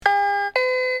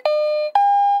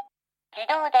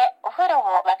動でお風呂を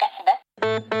沸かします。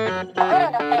お風呂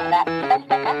の栓はしまし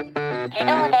たか？自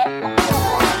動でお風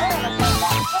呂の栓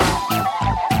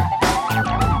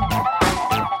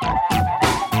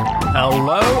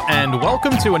Hello and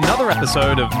welcome to another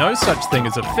episode of No Such Thing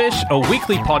as a Fish, a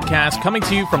weekly podcast coming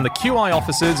to you from the QI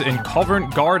offices in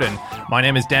Covent Garden. My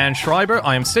name is Dan Schreiber.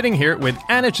 I am sitting here with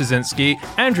Anna Chazinski,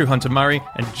 Andrew Hunter-Murray,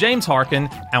 and James Harkin,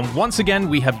 and once again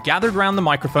we have gathered around the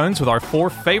microphones with our 4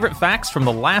 favorite facts from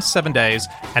the last 7 days,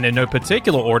 and in no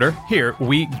particular order, here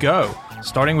we go.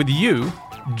 Starting with you,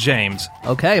 James.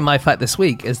 Okay, my fact this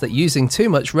week is that using too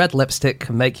much red lipstick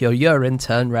can make your urine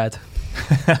turn red.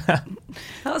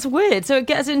 That's weird. So it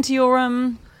gets into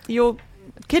your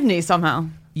kidneys somehow.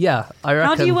 Yeah, I reckon.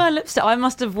 How do you wear lipstick? I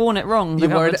must have worn it wrong the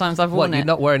couple of times I've worn it. You're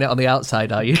not wearing it on the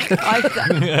outside, are you?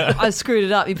 I screwed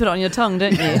it up. You put it on your tongue,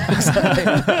 don't you?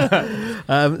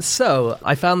 So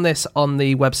I found this on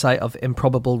the website of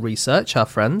Improbable Research, our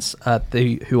friends,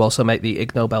 who also make the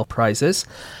Ig Nobel Prizes.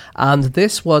 And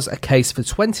this was a case of a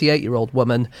 28-year-old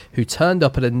woman who turned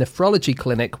up at a nephrology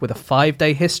clinic with a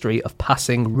 5-day history of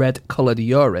passing red-coloured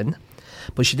urine.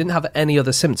 But she didn't have any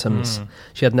other symptoms.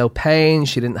 She had no pain,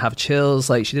 she didn't have chills,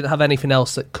 she didn't have anything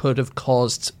else that could have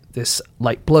caused this,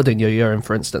 blood in your urine,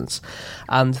 for instance.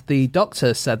 And the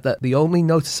doctor said that the only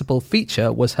noticeable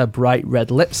feature was her bright red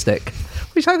lipstick,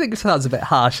 which I think sounds a bit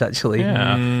harsh, actually.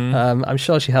 Yeah. I'm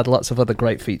sure she had lots of other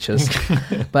great features.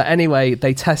 But anyway,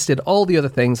 they tested all the other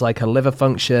things like her liver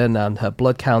function and her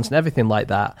blood count and everything like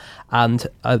that. And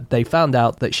they found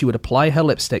out that she would apply her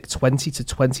lipstick 20 to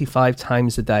 25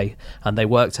 times a day. And they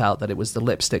worked out that it was the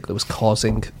lipstick that was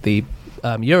causing the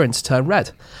urine to turn red.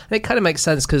 And it kind of makes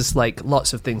sense because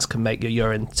lots of things can make your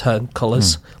urine turn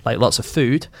colours, like lots of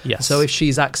food. Yes. So if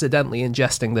she's accidentally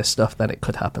ingesting this stuff, then it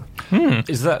could happen.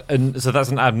 Is that so? That's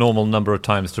an abnormal number of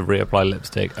times to reapply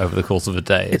lipstick over the course of a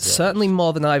day. It's certainly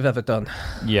more than I've ever done.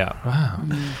 Yeah. Wow.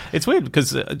 It's weird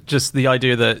because just the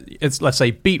idea that it's, let's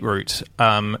say, beetroot,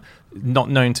 not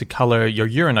known to colour your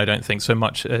urine, I don't think, so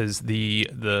much as the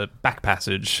back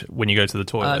passage when you go to the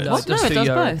toilet. What? No, it does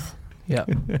both. Yeah.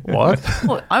 What?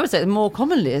 Well, I would say more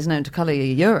commonly is known to colour your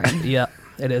urine. Yeah,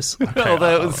 it is.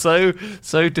 Although it was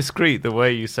so discreet the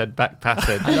way you said back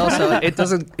passage. And also, it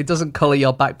doesn't colour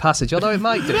your back passage, although it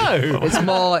might do. No.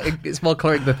 It's more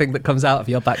colouring the thing that comes out of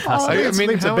your back passage. It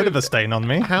leaves a bit of a stain on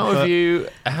me. How have you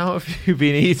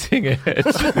been eating it?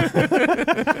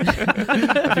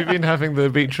 Have you been having the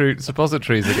beetroot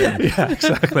suppositories again? Yeah,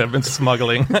 exactly. I've been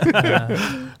smuggling.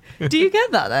 Do you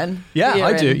get that then? Yeah, The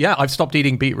I do. urine? Yeah, I've stopped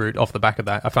eating beetroot off the back of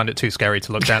that. I found it too scary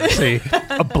to look down and see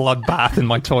a bloodbath in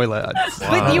my toilet.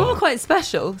 But you are quite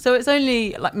special. So it's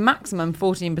only maximum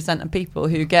 14% of people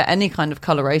who get any kind of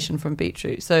coloration from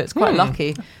beetroot. So it's quite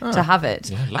lucky to have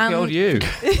it. Yeah, lucky old you.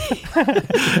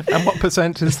 And what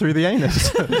percent is through the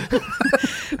anus?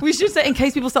 We should say, in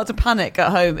case people start to panic at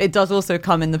home, it does also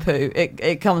come in the poo.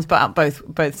 It comes out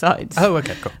both sides. Oh,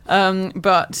 okay, cool.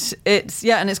 But it's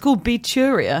and it's called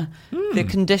beeturia, the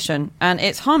condition, and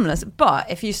it's harmless. But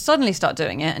if you suddenly start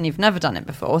doing it and you've never done it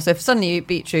before, so if suddenly you eat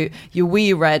beetroot, you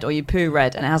wee red or you poo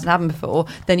red, and it hasn't happened before,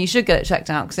 then you should get it checked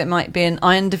out because it might be an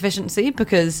iron deficiency.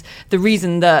 Because the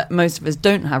reason that most of us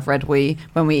don't have red wee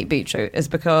when we eat beetroot is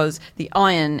because the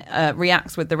iron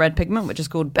reacts with the red pigment, which is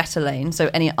called betalain. So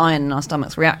any iron in our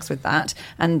stomachs reacts with that,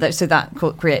 and so that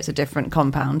creates a different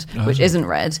compound which isn't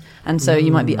red, and so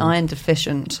you might be iron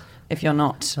deficient if you're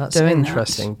not That's doing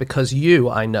interesting because you,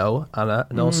 I know, Anna,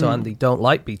 and also Andy, don't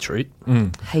like beetroot.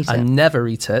 Hate I it. never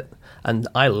eat it, and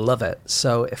I love it.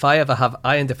 So if I ever have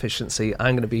iron deficiency,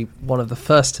 I'm going to be one of the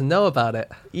first to know about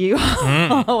it. You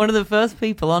are one of the first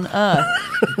people on earth.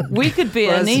 We could be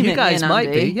Whereas anemic. you guys me and might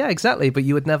Andy. be. Yeah, exactly. But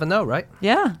you would never know, right?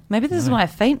 Yeah, maybe this is why I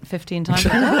faint 15 times a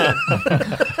day.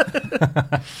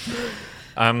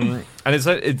 And it's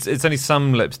only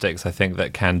some lipsticks, I think,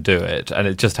 that can do it. And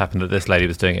it just happened that this lady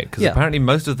was doing it because apparently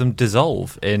most of them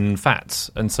dissolve in fats.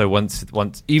 And so once,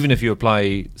 even if you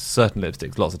apply certain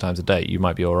lipsticks lots of times a day, you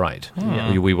might be all right.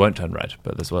 We won't turn red,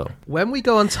 but as well. When we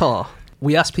go on tour,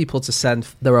 we ask people to send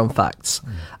their own facts.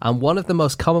 And one of the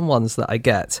most common ones that I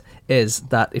get is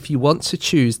that if you want to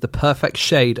choose the perfect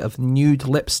shade of nude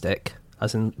lipstick,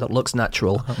 as in that looks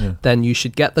natural, then you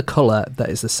should get the colour that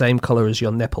is the same colour as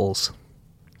your nipples.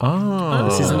 Oh.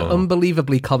 This is an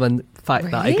unbelievably common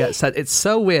fact that I Really? get said. It's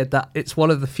so weird that it's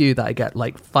one of the few that I get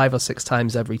 5 or 6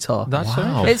 times every tour. That's so Wow.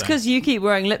 interesting. It's because you keep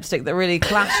wearing lipstick that really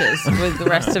clashes with the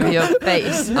rest of your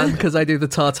face. And because I do the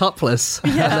tour topless.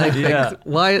 And I think,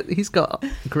 why he's got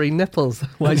green nipples?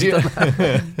 Why has he done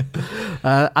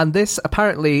that? And this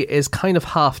apparently is kind of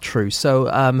half true.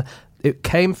 So it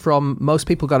came from, most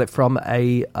people got it from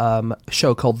a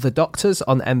show called The Doctors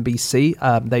on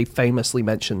NBC. They famously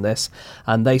mention this,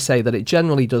 and they say that it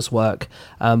generally does work.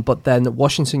 But then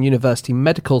Washington University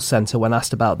Medical Center, when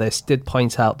asked about this, did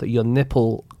point out that your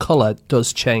nipple color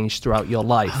does change throughout your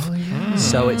life. Oh, yeah.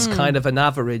 So it's kind of an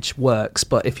average works,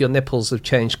 but if your nipples have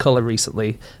changed color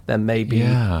recently, then maybe...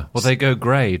 Yeah. Well, they go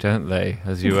grey, don't they,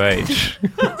 as you age?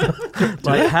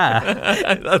 like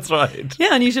hair. That's right. Yeah,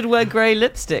 and you should wear grey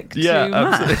lipstick to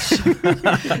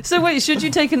match. So wait, should you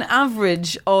take an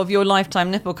average of your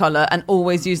lifetime nipple colour and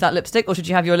always use that lipstick, or should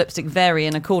you have your lipstick vary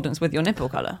in accordance with your nipple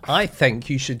colour? I think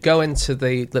you should go into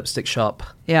the lipstick shop,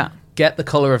 Yeah. get the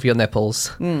colour of your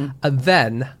nipples, and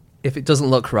then, if it doesn't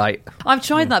look right... I've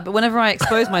tried that, but whenever I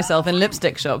expose myself in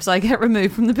lipstick shops, I get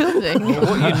removed from the building.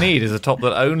 What you need is a top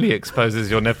that only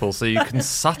exposes your nipples so you can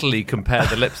subtly compare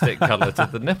the lipstick colour to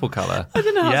the nipple colour. I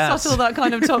don't know how Yes. subtle that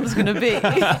kind of top is going to be.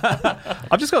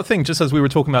 I've just got a thing, just as we were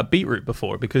talking about beetroot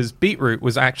before, because beetroot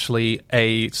was actually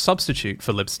a substitute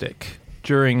for lipstick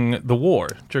during the war,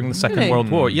 during the Second Really? World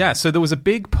War. Yeah, so there was a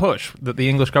big push that the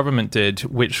English government did,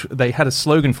 which they had a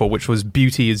slogan for, which was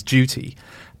 "Beauty is duty."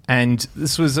 And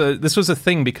this was a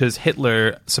thing because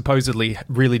Hitler supposedly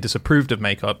really disapproved of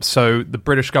makeup, so the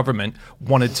British government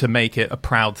wanted to make it a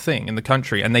proud thing in the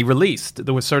country, and there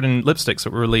were certain lipsticks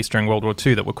that were released during World War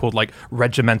II that were called like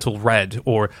Regimental Red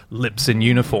or Lips in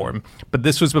Uniform. But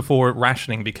this was before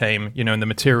rationing became, and the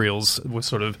materials were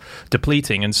sort of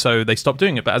depleting, and so they stopped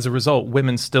doing it. But as a result,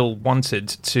 women still wanted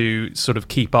to sort of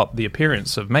keep up the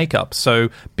appearance of makeup. So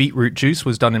beetroot juice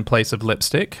was done in place of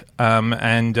lipstick,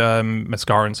 and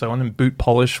mascara and so on, and boot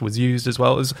polish was used as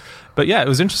well as. But yeah, it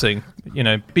was interesting.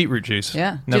 Beetroot juice.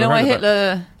 Yeah. Do you Never know why heard of it.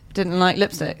 Hitler didn't like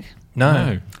lipstick?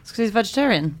 No. It's because he's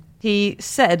vegetarian. He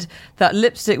said that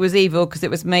lipstick was evil because it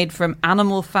was made from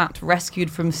animal fat rescued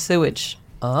from sewage.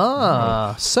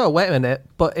 So wait a minute,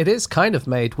 but it is kind of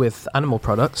made with animal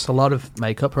products, a lot of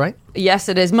makeup, right? Yes,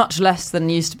 it is much less than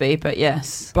it used to be, but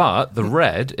yes. But the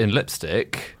red in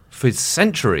lipstick, for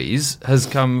centuries, has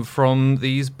come from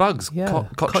these bugs, Yeah.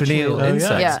 cochineal Cochineal.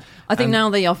 insects. Yeah, I think now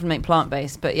they often make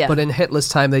plant-based, but yeah. But in Hitler's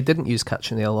time, they didn't use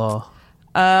cochineal or...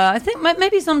 I think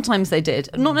maybe sometimes they did.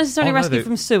 Not necessarily Oh, no, rescued they-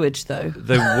 from sewage, though.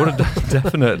 They would have done,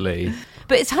 definitely.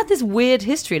 But it's had this weird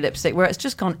history, lipstick, where it's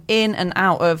just gone in and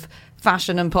out of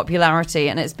fashion and popularity,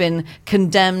 and it's been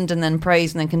condemned and then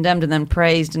praised and then condemned and then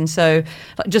praised. And so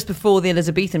like, just before the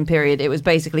Elizabethan period, it was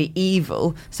basically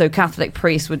evil. So Catholic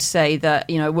priests would say that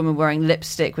a woman wearing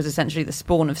lipstick was essentially the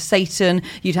spawn of Satan.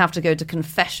 You'd have to go to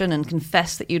confession and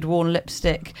confess that you'd worn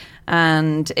lipstick,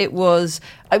 and it was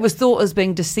thought as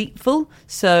being deceitful.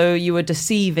 So you were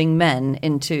deceiving men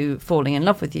into falling in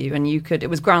love with you, and it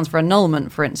was grounds for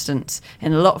annulment, for instance,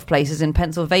 in a lot of places in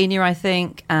Pennsylvania, I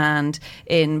think, and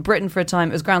in Britain for a time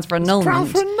it was grounds for annulment.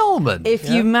 Ground for annulment. If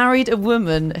you married a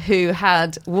woman who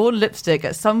had worn lipstick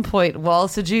at some point while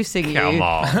seducing you, Come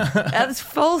on. that's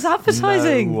false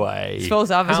advertising. No way. It's false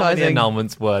How many advertising.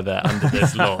 annulments were there under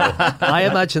this law? I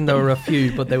imagine there were a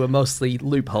few, but they were mostly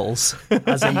loopholes,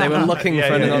 as in they were looking for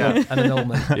an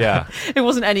annulment. Yeah. It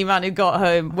wasn't any man who got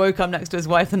home, woke up next to his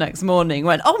wife the next morning,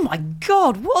 went, "Oh my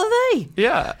God, what are they?"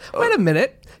 Yeah. Wait a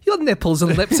minute, your nipples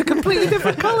and lips are completely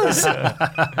different colours.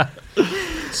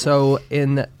 So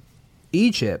in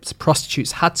Egypt,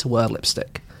 prostitutes had to wear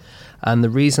lipstick. And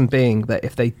the reason being that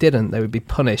if they didn't, they would be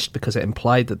punished because it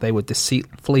implied that they were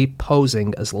deceitfully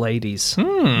posing as ladies.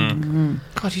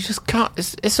 God, you just can't.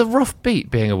 It's a rough beat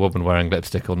being a woman wearing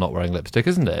lipstick or not wearing lipstick,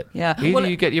 isn't it? Yeah. Either Well,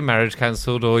 you get your marriage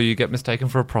cancelled or you get mistaken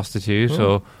for a prostitute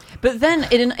or. But then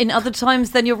in other times,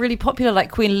 then you're really popular.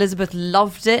 Like Queen Elizabeth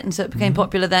loved it, and so it became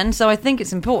popular then. So I think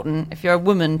it's important, if you're a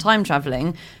woman time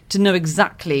travelling, to know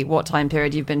exactly what time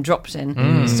period you've been dropped in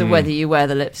as to whether you wear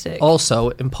the lipstick. Also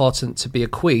important to be a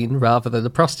queen rather than a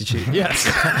prostitute. Yes.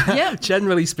 Yeah.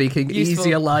 Generally speaking, Useful.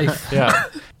 easier life. Yeah.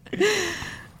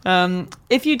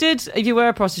 If you were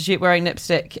a prostitute wearing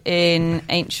lipstick in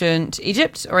ancient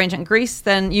Egypt or ancient Greece,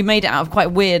 then you made it out of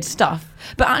quite weird stuff.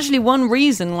 But actually, one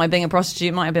reason why being a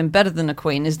prostitute might have been better than a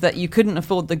queen is that you couldn't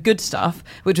afford the good stuff,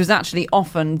 which was actually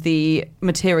often the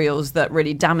materials that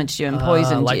really damaged you and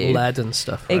poisoned like you. lead and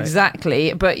stuff, right?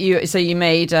 Exactly. But you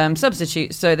made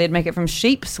substitutes. So they'd make it from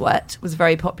sheep sweat, was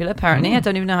very popular apparently. I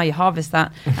don't even know how you harvest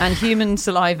that. And human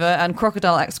saliva and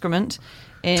crocodile excrement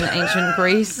in ancient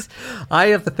Greece. I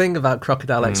have the thing about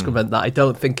crocodile excrement that I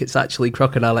don't think it's actually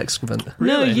crocodile excrement.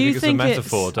 No, Really? you it's think a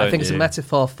metaphor, it's... don't I think it's a you?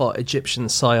 metaphor for Egyptian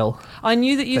soil. I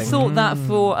knew that you thought that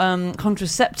for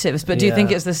contraceptives, but do you Yeah.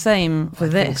 think it's the same for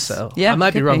this? I think so. Yeah, I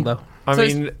might be could wrong though. I So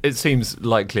mean, it seems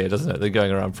likelier, doesn't it, than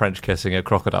going around French kissing a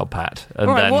crocodile pat. And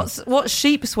All right, then, what's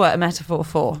sheep sweat a metaphor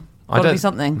for? I Got to don't- be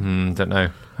something. Don't know.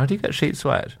 How do you get sheep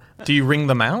sweat? Do you wring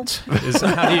them out?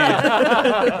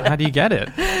 How do you get it?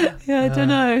 Yeah, I don't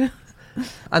know.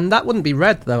 And that wouldn't be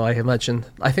red, though, I imagine.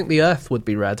 I think the earth would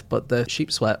be red, but the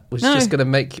sheep sweat was just going to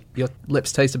make your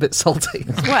lips taste a bit salty.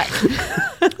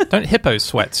 Sweat. Don't hippos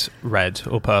sweat red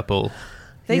or purple?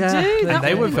 They do. And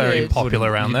they were very popular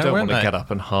around there, You don't weren't want they? to get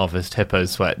up and harvest hippo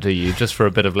sweat, do you? Just for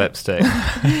a bit of lipstick.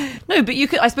 No, but you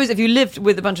could. I suppose if you lived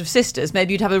with a bunch of sisters,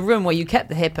 maybe you'd have a room where you kept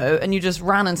the hippo and you just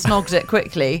ran and snogged it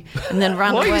quickly and then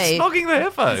ran Why away. are you snogging the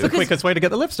hippo? The quickest way to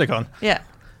get the lipstick on. Yeah.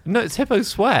 No, it's hippo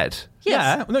sweat.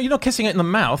 Yes. Yeah. No, you're not kissing it in the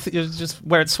mouth. You're just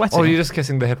where it's sweating. Or you're just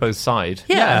kissing the hippo's side.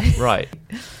 Yeah. Right.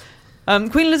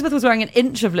 Queen Elizabeth was wearing an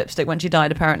inch of lipstick when she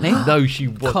died, apparently. No, she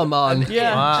wasn't. Come on.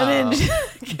 Yeah, Wow. an inch.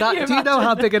 Do you know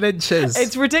how big an inch is?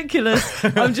 It's ridiculous.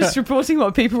 I'm just reporting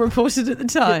what people reported at the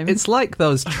time. It's like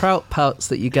those trout pouts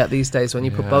that you get these days when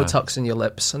you put Botox in your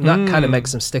lips, and that kind of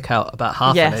makes them stick out about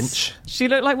half an inch. She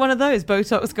looked like one of those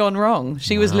Botox gone wrong.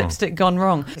 She was lipstick gone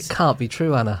wrong. It can't be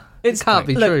true, Anna. It can't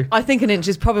be look, true. I think an inch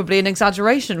is probably an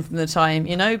exaggeration from the time.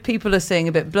 You know, people are seeing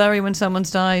a bit blurry when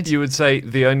someone's died. You would say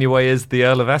the only way is the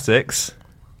Earl of Essex,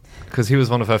 because he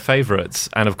was one of her favourites.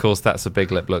 And, of course, that's a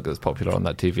big lip look that's popular on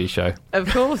that TV show. Of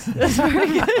course. That's very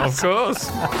good. Of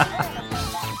course.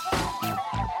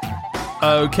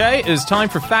 Okay, it's time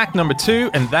for fact number 2,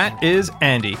 and that is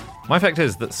Andy. My fact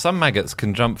is that some maggots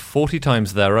can jump 40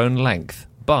 times their own length,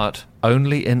 but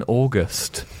only in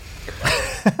August.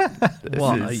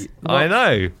 What? I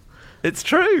know. It's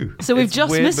true. So we've It's just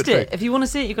weird, missed but true. it. If you want to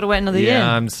see it, you've got to wait another Yeah, year.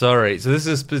 I'm sorry. So this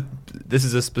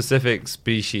is a specific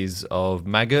species of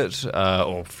maggot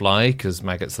or fly, because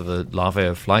maggots are the larvae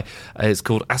of fly. It's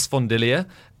called Asphodyllia,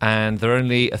 and they're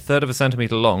only a third of a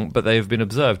centimetre long, but they've been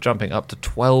observed jumping up to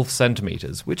 12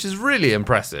 centimetres, which is really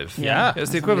impressive. Yeah.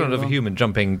 It's the equivalent of a human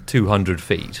jumping 200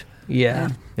 feet. Yeah.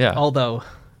 Yeah. Although,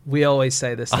 we always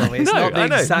say this, don't we? It's know, not I the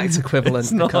know. exact equivalent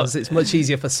It's not. because it's much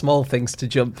easier for small things to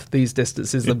jump these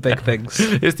distances than big things.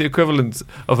 It's the equivalent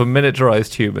of a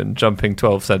miniaturized human jumping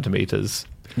 12 centimetres.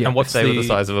 Yeah. And what's If they were the the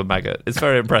size of a maggot. It's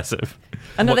very impressive.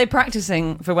 And are they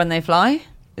practicing for when they fly?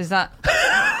 Is that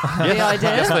the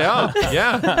idea? Yes, they are.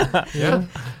 Yeah, yeah.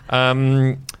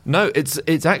 No,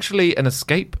 it's actually an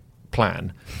escape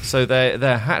plan. So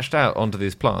they're hatched out onto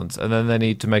these plants, and then they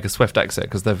need to make a swift exit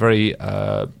because they're very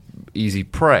easy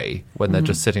prey when they're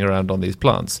just sitting around on these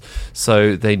plants.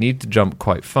 So they need to jump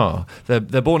quite far.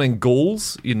 They're born in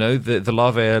galls. You know, the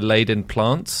larvae are laid in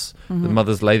plants. The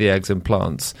mothers lay the eggs in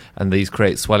plants, and these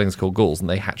create swellings called galls, and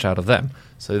they hatch out of them.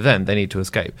 So then they need to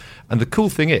escape. And the cool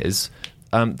thing is,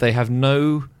 they have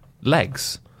no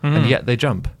legs, and yet they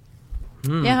jump.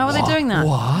 Yeah, how are they doing that?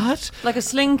 What? Like a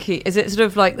slinky? Is it sort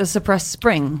of like the suppressed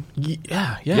spring?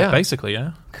 Yeah, basically,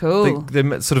 yeah. Cool. They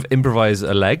sort of improvise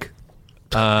a leg.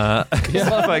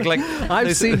 like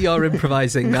I've seen your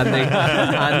improvising, Andy,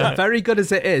 and very good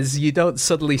as it is, you don't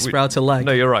suddenly sprout a leg.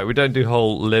 No, you're right. We don't do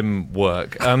whole limb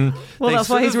work. Well, they that's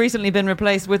why sort he's of- recently been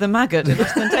replaced with a maggot. It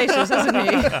looks ostentatious,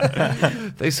 hasn't he?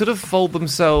 They sort of fold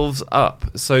themselves up.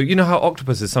 So you know how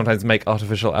octopuses sometimes make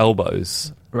artificial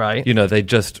elbows? Right. You know, they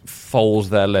just fold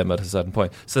their limb at a certain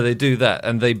point. So they do that,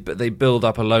 and they build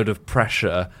up a load of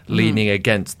pressure leaning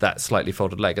against that slightly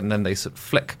folded leg, and then they sort of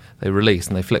flick, they release,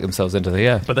 and they flick themselves into the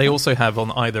air. But they also have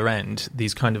on either end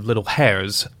these kind of little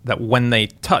hairs that when they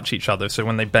touch each other, so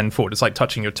when they bend forward, it's like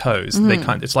touching your toes.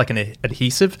 It's like an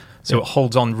adhesive, so it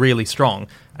holds on really strong.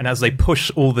 And as they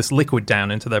push all this liquid down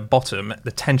into their bottom,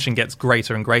 the tension gets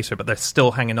greater and greater, but they're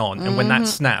still hanging on. And when that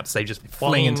snaps, they just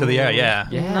fling into the air. Yeah.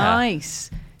 Nice.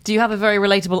 Do you have a very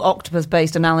relatable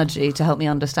octopus-based analogy to help me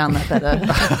understand that better?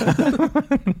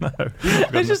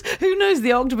 It's just, who knows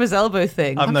the octopus elbow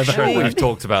thing? I've never heard We've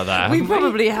talked about that. We haven't we?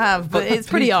 probably have, but it's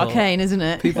pretty people- arcane, isn't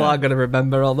it? People are going to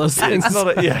remember all those things. It's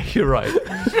not yeah, you're right.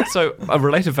 So a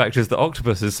related fact is that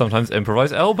octopuses sometimes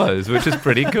improvise elbows, which is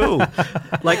pretty cool.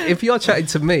 Like, if you're chatting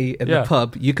to me in Yeah. the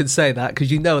pub, you can say that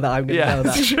because you know that I'm going to know Yeah,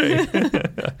 that. it's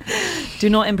true. Do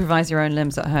not improvise your own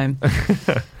limbs at home.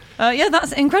 Yeah,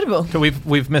 that's incredible. So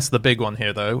we've missed the big one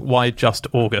here, though. Why just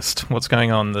August? What's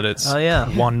going on that it's Oh, yeah.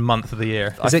 1 month of the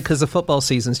year? Is it because the football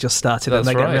season's just started and That's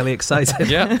they're getting right. really excited?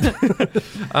 Yeah.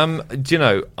 Do you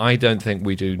know, I don't think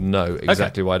we do know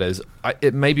exactly why it is.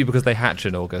 It may be because they hatch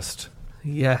in August.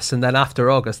 Yes, and then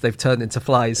after August, they've turned into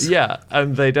flies. Yeah,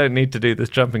 and they don't need to do this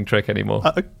jumping trick anymore.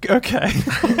 Okay. I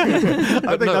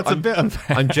think that's a bit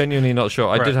unfair. I'm genuinely not sure.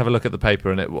 I Right. did have a look at the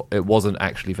paper, and it wasn't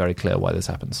actually very clear why this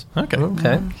happens. Okay.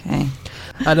 Okay. Okay.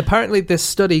 And apparently this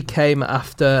study came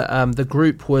after the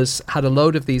group had a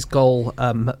load of these gall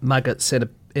maggots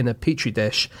in a petri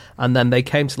dish, and then they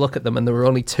came to look at them, and there were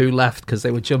only 2 left because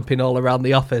they were jumping all around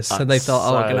the office, and they thought,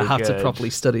 "Oh, we're going to have to properly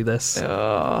study this."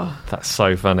 That's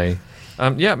so funny.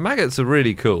 Maggots are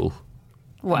really cool.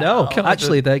 No,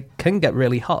 actually, they can get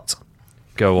really hot.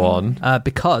 Go on.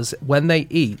 Because when they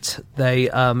eat, they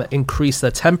increase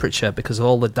their temperature because of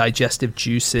all the digestive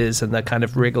juices, and they're kind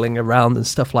of wriggling around and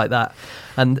stuff like that.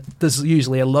 And there's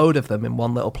usually a load of them in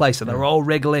one little place, and they're all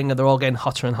wriggling, and they're all getting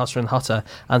hotter and hotter and hotter.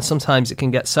 And sometimes it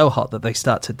can get so hot that they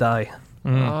start to die.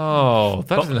 Oh,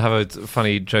 that doesn't have a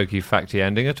funny, jokey, facty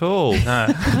ending at all.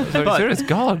 Very serious.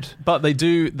 God. But they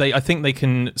do. I think they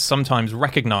can sometimes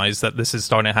recognize that this is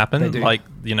starting to happen. They do. Like,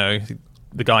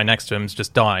 the guy next to him's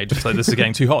just died, so this is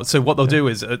getting too hot. So what they'll do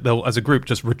is they'll, as a group,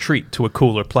 just retreat to a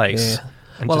cooler place. Yeah.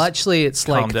 Well, actually, it's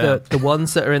like the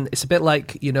ones that are in... It's a bit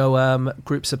like,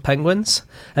 groups of penguins.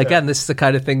 Again, this is the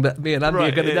kind of thing that me and Andy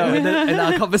are going to know in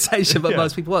our conversation, but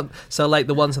most people won't. So, like,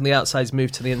 the ones on the outside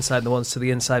move to the inside, and the ones to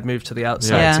the inside move to the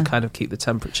outside to kind of keep the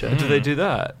temperature. Do they do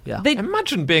that? Yeah.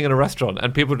 Imagine being in a restaurant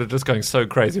and people are just going so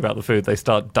crazy about the food, they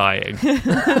start dying.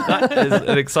 That is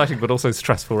an exciting but also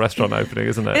stressful restaurant opening,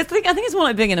 isn't it? I think it's more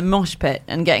like being in a mosh pit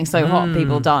and getting so hot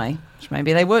people die.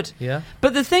 Maybe they would. Yeah.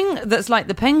 But the thing that's like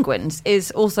the penguins is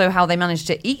also how they manage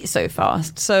to eat so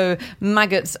fast. So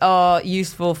maggots are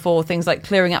useful for things like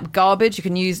clearing up garbage. You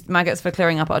can use maggots for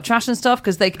clearing up our trash and stuff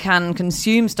because they can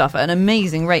consume stuff at an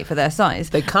amazing rate for their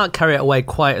size. They can't carry it away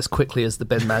quite as quickly as the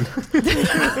bin men.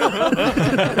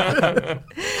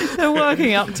 They're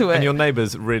working up to it. And your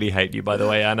neighbours really hate you, by the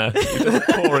way, Anna. You're just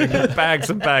pouring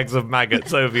bags and bags of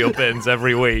maggots over your bins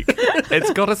every week.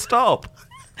 It's got to stop.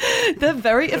 They're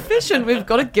very efficient. We've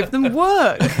got to give them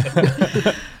work.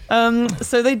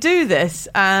 So they do this,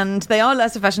 and they are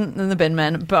less efficient than the bin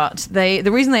men, but the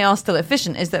reason they are still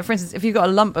efficient is that, for instance, if you've got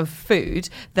a lump of food,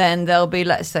 then there'll be,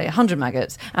 let's say, 100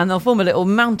 maggots, and they'll form a little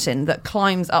mountain that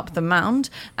climbs up the mound,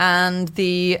 and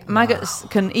the maggots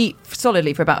can eat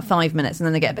solidly for about 5 minutes, and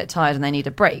then they get a bit tired and they need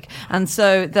a break. And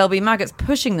so there'll be maggots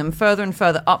pushing them further and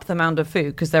further up the mound of food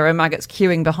because there are maggots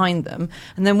queuing behind them.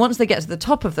 And then once they get to the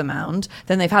top of the mound,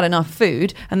 then they've had enough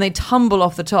food, and they tumble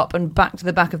off the top and back to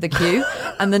the back of the queue,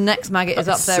 and the next maggot is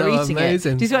up there so eating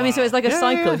amazing. it. Do you see what I mean? So it's like a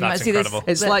cycle. You That's might see this.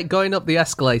 incredible. It's like going up the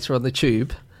escalator on the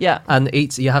tube. Yeah. And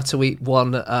you have to eat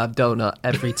one donut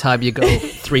every time you go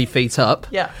 3 feet up.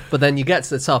 Yeah. But then you get to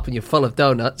the top and you're full of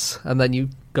donuts, and then you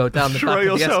go down the Throw back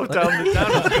yourself of the escalator.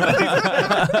 down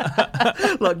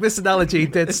the Look, this analogy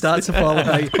did start to fall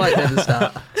away quite near the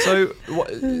start. So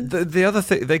the other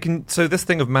thing they can. So this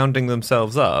thing of mounding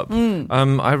themselves up.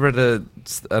 I read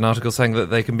an article saying that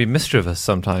they can be mischievous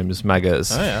sometimes,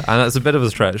 maggots, and that's a bit of a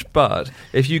stretch. But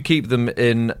if you keep them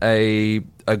in a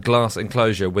glass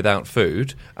enclosure without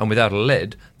food and without a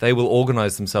lid, they will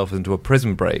organise themselves into a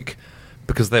prison break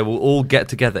because they will all get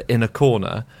together in a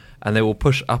corner. And they will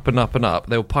push up and up and up.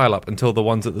 They will pile up until the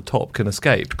ones at the top can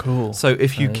escape. Cool. So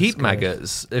if you keep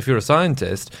maggots, if you're a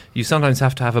scientist, you sometimes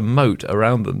have to have a moat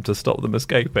around them to stop them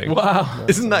escaping. Wow.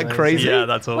 Isn't that crazy? Yeah,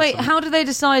 that's awesome. Wait, how do they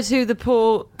decide who the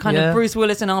poor kind of Bruce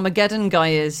Willis and Armageddon guy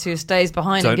is who stays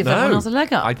behind and gives everyone else a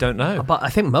leg up? I don't know. But I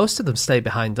think most of them stay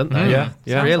behind, don't they? Yeah.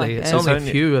 Really, like it's it.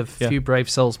 only It's a few brave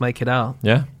souls make it out.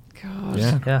 Yeah. God.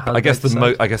 Yeah. how I guess they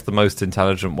decide. I guess the most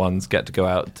intelligent ones get to go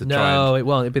out to try. No, it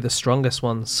won't. It'd be the strongest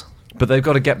ones. But they've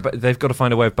got to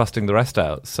find a way of busting the rest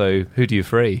out. So who do you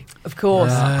free? Of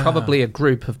course. Probably a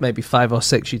group of maybe 5 or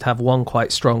 6. You'd have one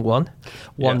quite strong one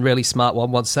really smart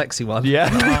one sexy one. Yeah.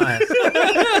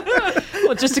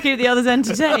 Well, just to keep the others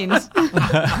entertained.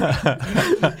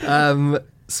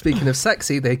 Speaking of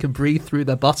sexy, they can breathe through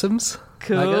their bottoms.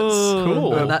 Cool. Maggots.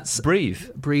 Cool. And that's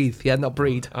Breathe. yeah, not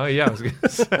breed. Oh yeah, I was going to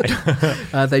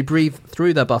say. They breathe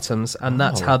through their bottoms, and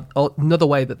that's another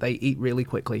way that they eat really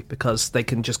quickly, because they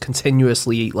can just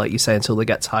continuously eat, like you say, until they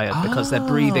get tired, because they're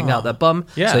breathing out their bum,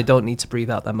 so they don't need to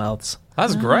breathe out their mouths.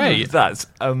 That's great. That's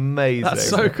amazing. That's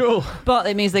so cool. But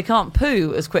it means they can't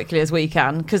poo as quickly as we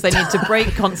can because they need to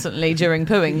break constantly during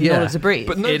pooing in order to breathe.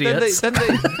 But no, Idiots. then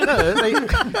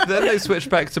they switch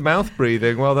back to mouth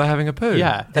breathing while they're having a poo.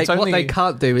 Yeah. What they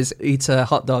can't do is eat a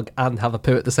hot dog and have a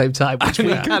poo at the same time, which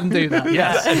we can do that.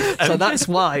 Yes. So that's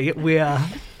why we are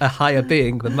a higher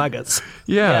being than maggots.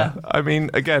 Yeah. I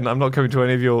mean, again, I'm not coming to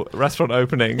any of your restaurant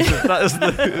openings. That is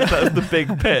the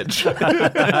big pitch.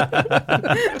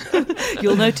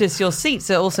 You'll notice your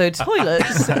seats are also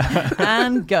toilets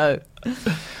and go.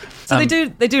 So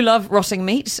they do love rotting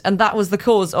meat, and that was the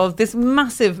cause of this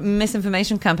massive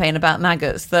misinformation campaign about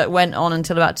maggots that went on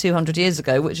until about 200 years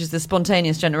ago, which is the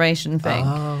spontaneous generation thing,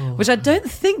 which I don't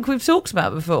think we've talked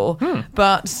about before.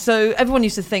 But so everyone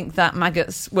used to think that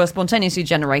maggots were spontaneously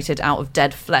generated out of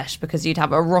dead flesh because you'd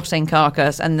have a rotting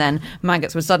carcass and then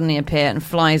maggots would suddenly appear and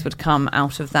flies would come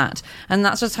out of that. And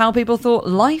that's just how people thought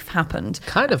life happened.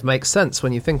 Kind of makes sense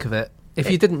when you think of it. If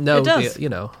you didn't know, it does.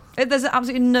 There's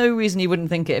absolutely no reason you wouldn't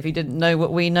think it if you didn't know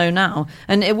what we know now.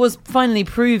 And it was finally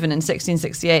proven in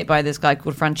 1668 by this guy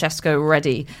called Francesco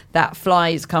Redi that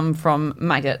flies come from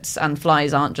maggots and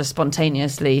flies aren't just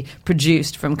spontaneously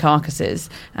produced from carcasses.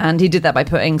 And he did that by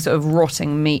putting sort of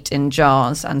rotting meat in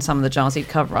jars, and some of the jars he'd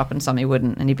cover up and some he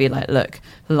wouldn't. And he'd be like, look,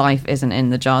 life isn't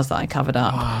in the jars that I covered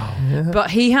up. Wow. Yeah. But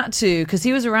he had to, because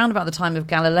he was around about the time of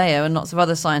Galileo and lots of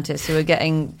other scientists who were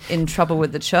getting in trouble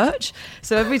with the church.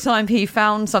 So every time he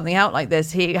found something out like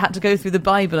this, he had to go through the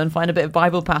Bible and find a bit of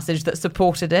Bible passage that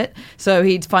supported it. So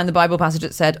he'd find the Bible passage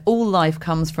that said, all life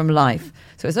comes from life.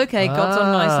 So it's okay, God's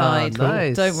on my side.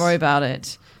 Nice. Don't worry about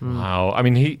it. Wow. I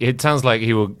mean, it sounds like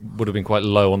he would have been quite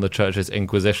low on the church's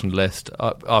Inquisition list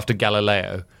after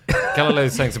Galileo.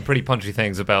 Galileo's saying some pretty punchy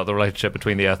things about the relationship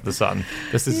between the Earth and the Sun.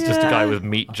 This is just a guy with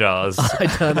meat jars.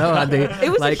 I don't know, Andy. It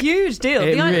was a huge deal.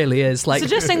 It really is.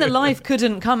 Suggesting that life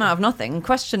couldn't come out of nothing,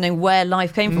 questioning where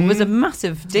life came from, was a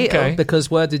massive deal. Okay.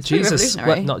 Because where did Jesus...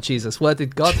 where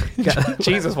did God get...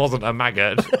 Jesus wasn't a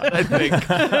maggot, I think.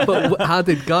 But how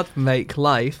did God make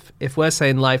life? If we're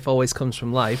saying life always comes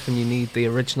from life and you need the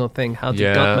original thing, how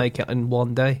did God make it in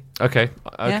one day? Okay,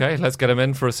 let's get him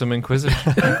in for some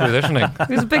inquisitioning.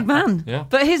 He was a big man. Yeah.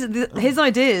 But his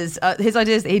ideas that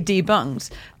he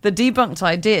debunked, the debunked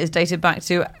ideas dated back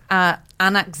to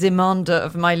Anaximander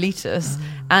of Miletus,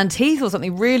 and he thought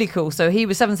something really cool. So he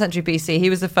was 7th century BC. He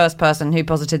was the first person who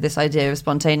posited this idea of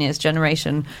spontaneous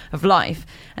generation of life.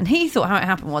 And he thought how it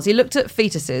happened was he looked at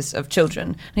fetuses of children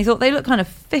and he thought they look kind of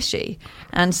fishy.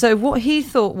 And so what he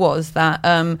thought was that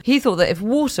if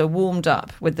water warmed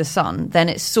up with the sun, then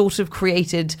it sort of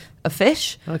created a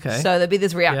fish. Okay. So there'd be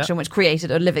this reaction which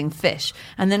created a living fish.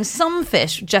 And then some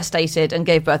fish gestated and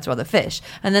gave birth to other fish.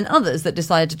 And then others that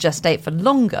decided to gestate for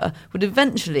longer would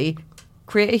eventually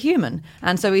create a human.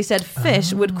 And so he said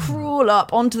fish would crawl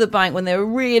up onto the bank when they were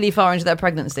really far into their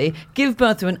pregnancy, give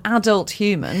birth to an adult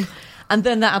human, and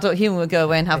then that adult human would go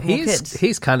away and have more kids.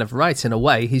 He's kind of right in a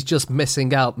way. He's just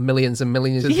missing out millions and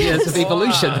millions of years of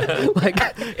evolution.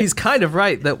 He's kind of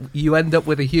right that you end up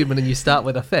with a human and you start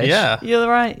with a fish. Yeah. You're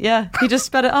right, yeah. He just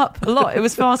sped it up a lot. It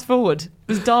was fast forward. It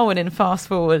was Darwin in fast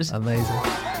forward. Amazing.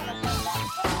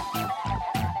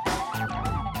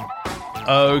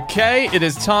 Okay, it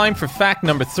is time for fact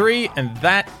number 3, and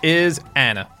that is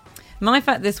Anna. My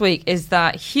fact this week is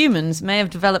that humans may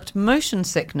have developed motion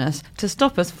sickness to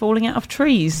stop us falling out of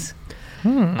trees.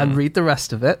 And read the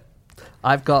rest of it.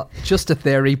 I've got just a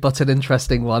theory, but an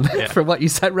interesting one from what you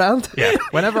sent round. Yeah,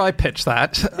 whenever I pitch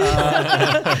that,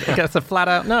 it gets a flat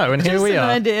out no, and here we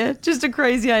are. Just a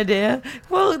crazy idea.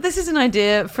 Well, this is an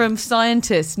idea from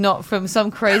scientists, not from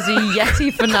some crazy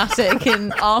Yeti fanatic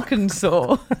in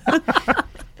Arkansas.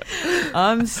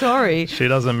 I'm sorry. She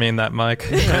doesn't mean that, Mike.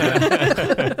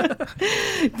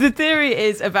 The theory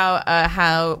is about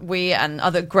how we and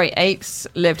other great apes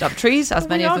lived up trees, as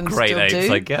many of them great still apes,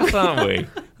 do. I guess, aren't we?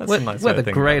 That's a nice way We're to the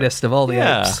think greatest of all the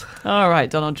apes. All right,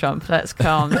 Donald Trump, let's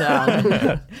calm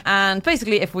down. And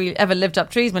basically, if we ever lived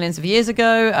up trees millions of years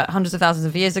ago, hundreds of thousands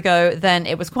of years ago, then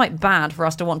it was quite bad for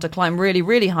us to want to climb really,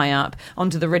 really high up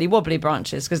onto the really wobbly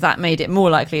branches, because that made it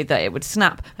more likely that it would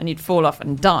snap and you'd fall off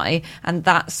and die. And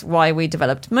that's why we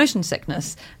developed motion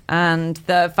sickness. And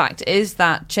the fact is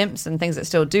that chimps and things that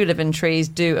still do live in trees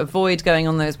do avoid going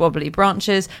on those wobbly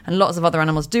branches, and lots of other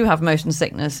animals do have motion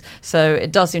sickness. So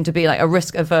it does seem to be like a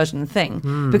risk aversion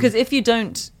thing. Because if you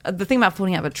don't, the thing about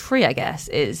falling out of a tree, I guess,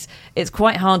 is it's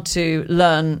quite hard to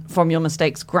learn from your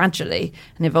mistakes gradually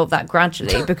and evolve that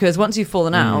gradually. Because once you've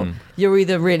fallen out, you're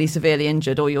either really severely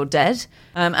injured or you're dead.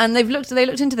 And they looked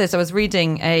into this. I was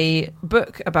reading a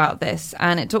book about this,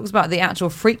 and it talks about the actual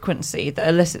frequency that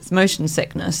elicits motion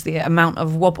sickness, the amount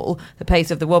of wobble, the pace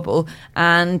of the wobble,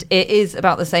 and it is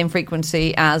about the same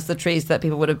frequency as the trees that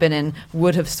people would have been in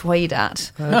would have swayed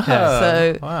at. Okay.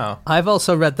 So Wow. I've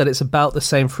also read that it's about the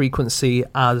same frequency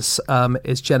as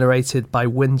is generated by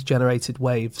wind-generated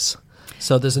waves.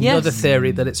 So there's another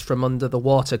theory that it's from under the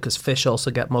water, because fish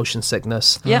also get motion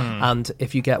sickness. Yeah. And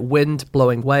if you get wind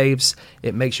blowing waves,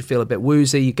 it makes you feel a bit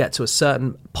woozy. You get to a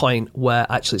certain point where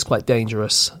actually it's quite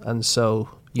dangerous. And so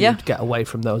you'd get away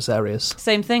from those areas.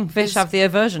 Same thing. Fish have the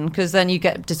aversion, because then you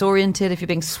get disoriented if you're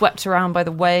being swept around by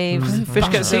the waves. Fish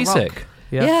get seasick.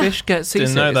 Yeah. Fish get seasick.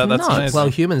 Didn't know that. It's That's nuts. amazing. Well,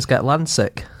 humans get land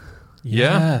sick.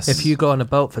 Yeah. If you go on a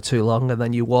boat for too long and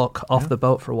then you walk off the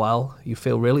boat for a while, you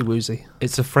feel really woozy.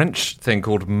 It's a French thing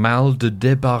called mal de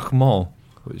débarquement,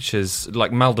 which is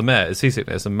like mal de mer is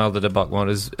seasickness, and mal de débarquement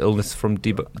is illness from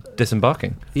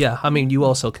disembarking. Yeah, I mean, you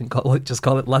also can just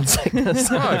call it land sickness.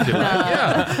 Oh, if you like.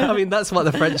 Yeah. I mean, that's what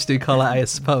the French do call it, I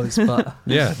suppose. But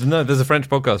Yeah, no, there's a French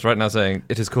podcast right now saying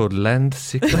it is called land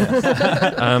sickness.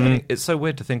 It's so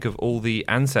weird to think of all the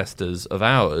ancestors of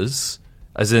ours,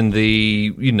 as in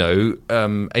the,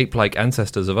 ape-like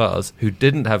ancestors of ours, who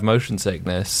didn't have motion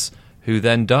sickness, who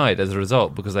then died as a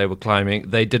result because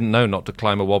they didn't know not to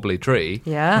climb a wobbly tree.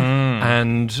 Yeah.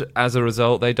 And as a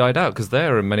result, they died out because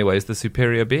they're, in many ways, the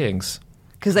superior beings.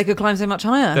 Because they could climb so much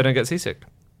higher. They don't get seasick.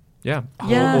 Yeah.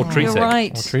 Yeah, or tree you're sick.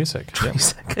 right. Or tree sick.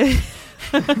 Yeah.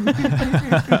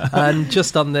 and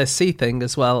just on the sea thing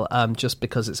as well, just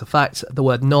because it's a fact, the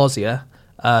word nausea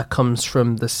comes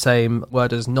from the same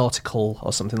word as nautical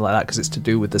or something like that, because it's to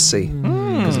do with the sea.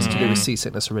 Because it's to do with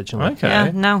seasickness originally. Okay.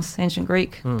 Yeah, Nous, ancient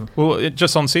Greek. Well,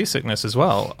 just on seasickness as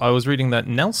well, I was reading that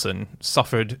Nelson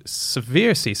suffered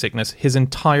severe seasickness his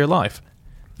entire life.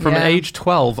 From Yeah. age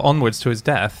 12 onwards to his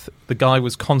death, the guy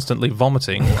was constantly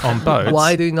vomiting on boats.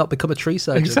 Why do you not become a tree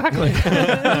surgeon? Exactly.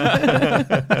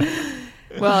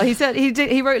 Well, he said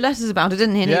he wrote letters about it,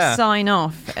 didn't he? And Yeah. he'd sign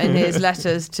off in his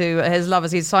letters to his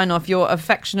lovers. He'd sign off, "Your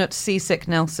affectionate seasick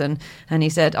Nelson." And he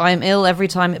said, "I am ill every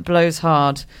time it blows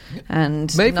hard."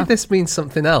 And Maybe this means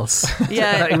something else.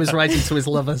 Yeah. that he was writing to his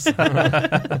lovers.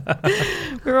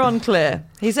 we're unclear.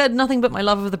 He said, "Nothing but my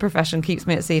love of the profession keeps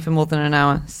me at sea for more than an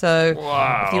hour." So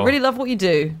if you really love what you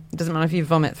do, it doesn't matter if you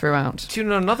vomit throughout. Do you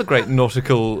know another great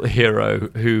nautical hero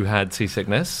who had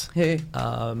seasickness? Who?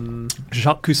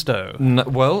 Jacques Cousteau.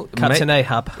 Well, Captain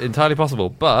Ahab. entirely possible,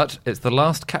 but it's the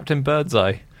last Captain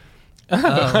Birdseye.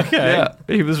 Okay. Yeah,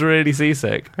 he was really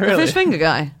seasick. The fish finger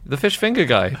guy. The fish finger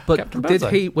guy. But Captain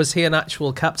Birdseye. was he an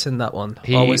actual captain, that one?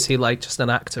 He- or was he like just an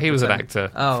actor? He was an pretending?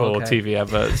 actor Oh, for okay. TV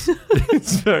adverts.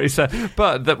 It's very sad.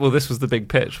 But, this was the big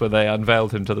pitch when they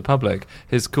unveiled him to the public.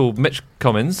 He's called Mitch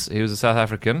Commons. He was a South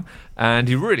African. And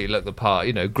he really looked the part,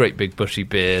 great big bushy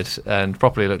beard and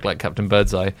properly looked like Captain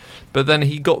Birdseye. But then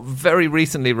he got very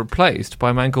recently replaced by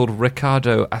a man called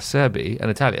Riccardo Acerbi, an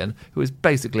Italian, who is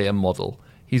basically a model.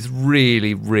 He's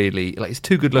really, really, he's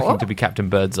too good looking to be Captain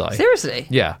Birdseye. Seriously?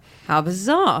 Yeah. How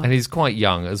bizarre. And he's quite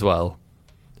young as well.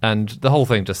 And the whole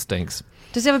thing just stinks.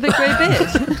 Does he have a big grey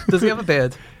beard? Does he have a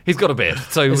beard? He's got a beard.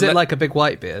 So Is it like a big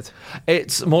white beard?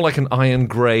 It's more like an iron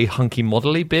grey, hunky,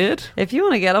 modelly beard. If you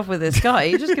want to get off with this guy,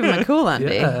 you just give him a call,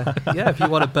 Andy. Yeah, if you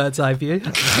want a bird's eye view.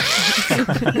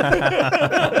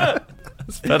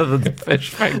 It's better than the fish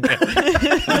finger.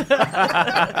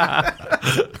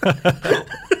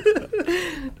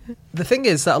 The thing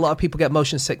is that a lot of people get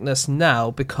motion sickness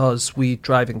now because we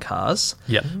drive in cars,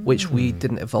 Yeah. which we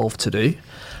didn't evolve to do.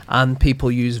 And people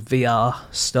use VR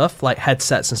stuff, like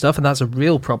headsets and stuff, and that's a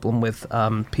real problem with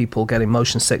people getting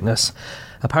motion sickness.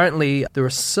 Apparently, there are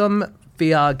some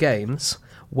VR games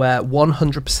where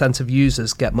 100% of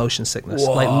users get motion sickness,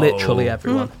 like literally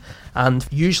everyone. And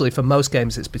usually for most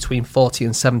games, it's between 40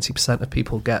 and 70% of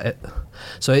people get it.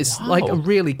 So it's like a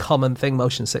really common thing,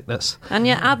 motion sickness. And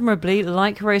yet, admirably,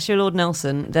 like Horatio Lord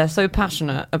Nelson, they're so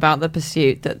passionate about the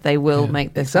pursuit that they will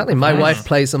make this Exactly. My sacrifice. wife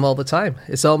plays them all the time.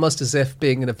 It's almost as if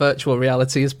being in a virtual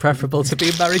reality is preferable to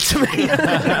being married to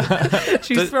me.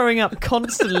 She's throwing up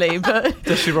constantly, but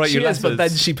Does she write She you is, letters? but then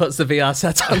she puts the VR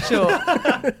set on. sure.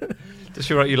 Does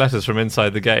she write you letters from inside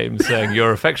the game saying,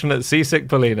 "Your affectionate seasick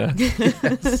Paulina"?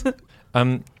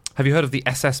 Have you heard of the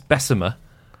SS Bessemer?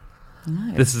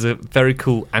 No. This is a very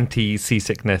cool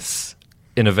anti-seasickness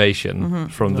innovation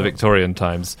from the Victorian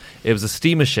times. It was a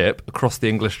steamer ship across the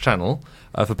English Channel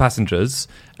for passengers,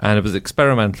 and it was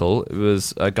experimental. It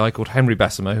was a guy called Henry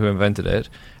Bessemer who invented it,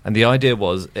 and the idea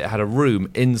was it had a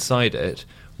room inside it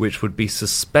which would be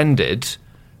suspended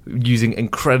using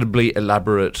incredibly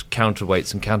elaborate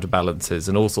counterweights and counterbalances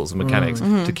and all sorts of mechanics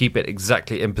to keep it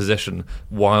exactly in position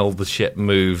while the ship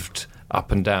moved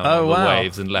up and down on the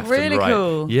waves and left Really and right.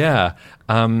 cool. Yeah.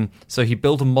 So he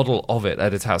built a model of it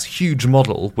at his house, huge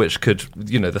model, which could,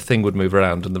 the thing would move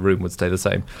around and the room would stay the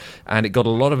same. And it got a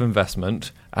lot of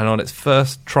investment. And on its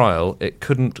first trial, it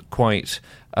couldn't quite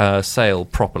sail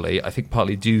properly, I think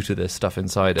partly due to this stuff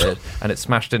inside it, and it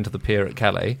smashed into the pier at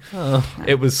Calais.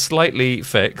 It was slightly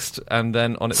fixed, and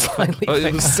then on its it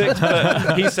was fixed,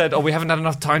 but he said, we haven't had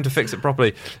enough time to fix it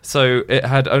properly. So it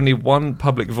had only one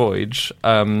public voyage,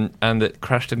 and it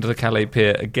crashed into the Calais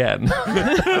pier again.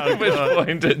 At which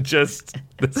point it just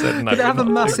said, no, Did it have a we're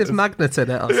not massive doing magnet in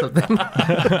it or something?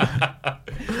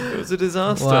 this. It was a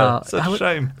disaster. Wow. Such a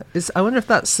shame. I wonder if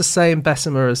that's the same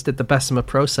Bessemer as did the Bessemer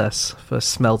process for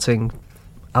smelting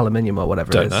aluminium or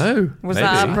whatever it is. Don't know. Was Maybe.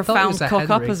 that a I thought it profound was a cock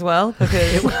up Henry. as well?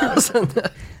 Because It wasn't.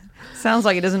 sounds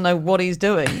like he doesn't know what he's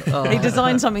doing. He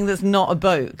designed something that's not a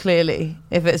boat, clearly,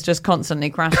 if it's just constantly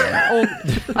crashing. Or,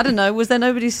 I don't know, was there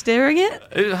nobody steering it?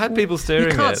 It had people steering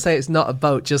You can't it. say it's not a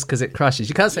boat just because it crashes.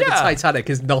 You can't say the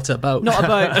Titanic is not a boat. Not a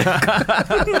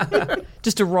boat.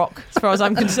 Just a rock, as far as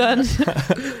I'm concerned.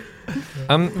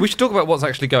 We should talk about what's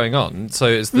actually going on. So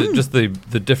it's just the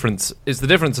difference. It's the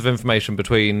difference of information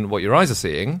between what your eyes are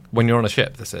seeing when you're on a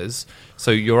ship. This is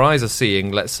so your eyes are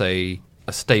seeing, let's say,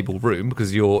 a stable room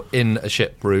because you're in a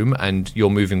ship room and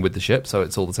you're moving with the ship, so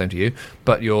it's all the same to you.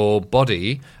 But your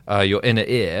body, your inner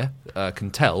ear, can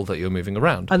tell that you're moving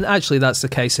around. And actually, that's the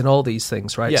case in all these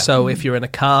things, right? Yeah. So if you're in a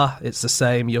car, it's the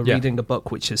same. You're Yeah. reading a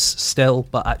book, which is still,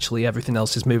 but actually everything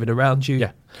else is moving around you.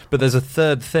 Yeah. But there's a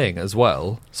third thing as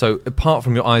well. So apart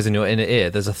from your eyes and your inner ear,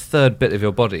 there's a third bit of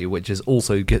your body which is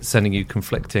also sending you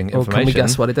conflicting Well, information. can we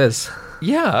guess what it is?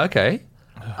 Yeah, okay.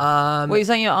 What you're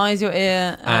saying, your eyes, your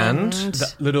ear, and...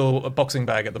 That little boxing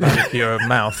bag at the back of your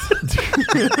mouth.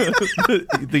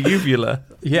 The uvula.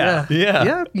 Yeah.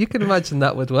 Yeah, you can imagine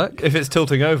that would work. If it's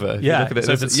tilting over. You Yeah, look at it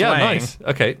so and if it's yeah, swaying. nice.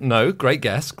 Okay, no, great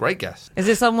guess. Is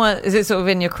it somewhere? Is it sort of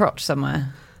in your crotch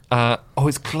somewhere? Oh,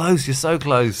 it's close. You're so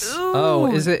close. Oh,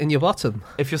 is it in your bottom?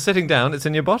 If you're sitting down, it's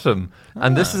in your bottom.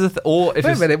 And this is or if Wait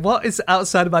a it's minute, what is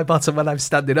outside of my bottom when I'm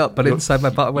standing up, but inside my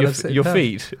bottom when I'm sitting your down?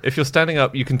 feet. If you're standing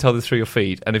up, you can tell this through your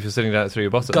feet, and if you're sitting down, it's through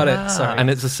your bottom. Got it, sorry. And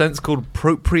it's a sense called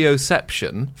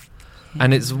proprioception,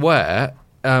 and it's where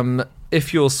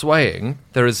if you're swaying,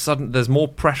 there's more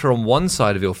pressure on one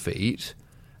side of your feet.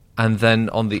 And then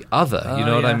on the other, you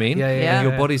know what I mean? Yeah. And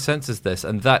your body senses this,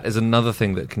 and that is another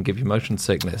thing that can give you motion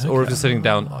sickness. Or if you're sitting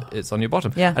down, it's on your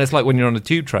bottom. Yeah. And it's like when you're on a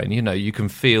tube train, you can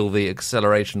feel the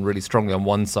acceleration really strongly on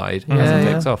one side as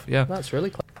it takes off. Yeah. That's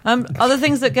really close. Other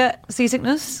things that get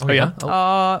seasickness Oh, yeah?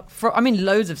 are,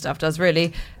 loads of stuff does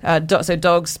really. So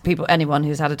dogs, people, anyone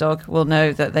who's had a dog will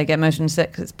know that they get motion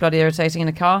sick. It's bloody irritating in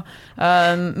a car.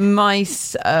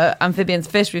 Mice, amphibians,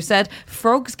 fish, we've said.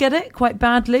 Frogs get it quite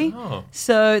badly. Oh.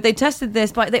 So they tested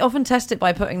this they often test it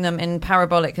by putting them in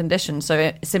parabolic conditions,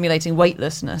 so simulating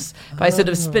weightlessness by sort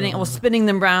of spinning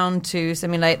them round to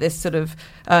simulate this sort of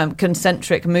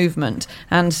concentric movement.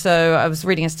 And so I was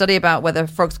reading a study about whether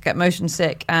frogs get motion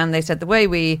sick, and they said the way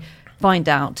we find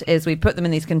out is we put them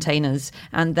in these containers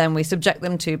and then we subject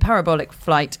them to parabolic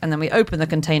flight, and then we open the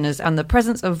containers, and the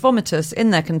presence of vomitus in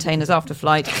their containers after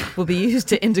flight will be used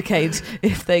to indicate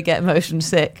if they get motion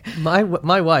sick. My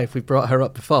wife, we brought her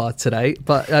up before today,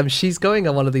 but she's going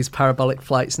on one of these parabolic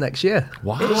flights next year.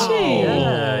 Wow. Is she?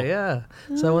 Yeah.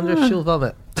 So I wonder if she'll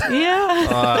vomit.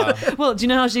 Yeah. Well, do you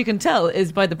know how she can tell?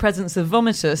 Is by the presence of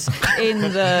vomitus in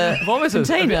the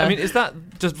container. I mean, is that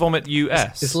just vomit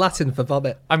US? It's Latin for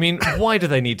vomit. I mean, why do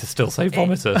they need to still say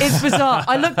vomitus? It's bizarre.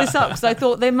 I looked this up because I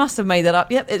thought they must have made that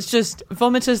up. Yep, it's just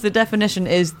vomitus. The definition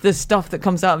is the stuff that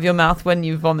comes out of your mouth when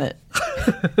you vomit.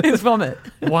 It's vomit.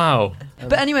 Wow.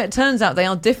 But anyway, it turns out they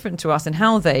are different to us in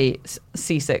how they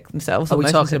seasick themselves. Are or we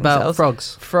motion talking sick about themselves.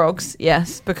 frogs? Frogs,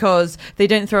 yes, because they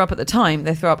don't throw up at the time;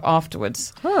 they throw up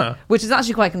afterwards, which is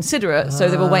actually quite considerate. So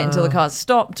they will wait until the car's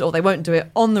stopped, or they won't do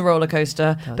it on the roller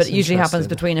coaster. But it usually happens interesting.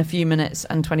 between a few minutes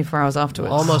and 24 hours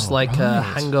afterwards. Almost like a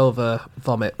hangover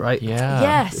vomit, right? Yeah.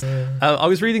 Yes. I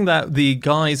was reading that the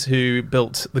guys who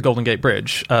built the Golden Gate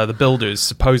Bridge, the builders,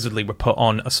 supposedly were put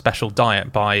on a special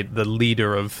diet by the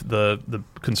leader of the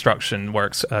construction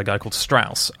works, a guy called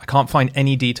Strauss. I can't find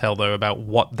any detail, though, about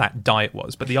what that diet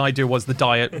was, but the idea was the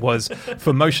diet was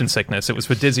for motion sickness. It was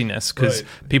for dizziness, because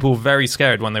people were very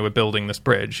scared when they were building this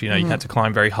bridge. You know, you had to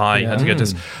climb very high, you had to get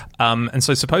this. And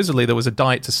so supposedly there was a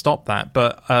diet to stop that,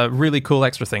 but a really cool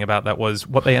extra thing about that was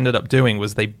what they ended up doing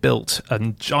was they built a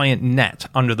giant net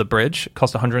under the bridge. It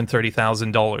cost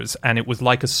 $130,000, and it was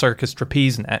like a circus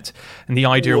trapeze net. And the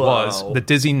idea was the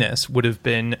dizziness would have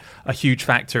been a huge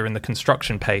factor in the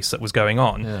construction pace that was going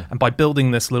on. And by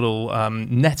building this little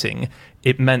netting,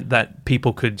 it meant that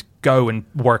people could go and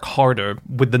work harder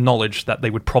with the knowledge that they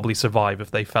would probably survive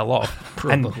if they fell off.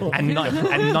 And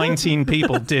 19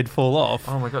 people did fall off.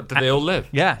 Oh my God, did they all live?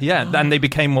 Yeah. And they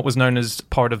became what was known as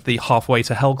part of the Halfway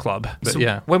to Hell Club. But So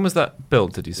yeah. when was that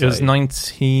built, did you say? It was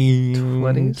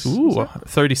 1920s. 20s?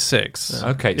 36.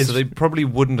 Okay, so they probably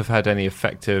wouldn't have had any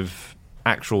effective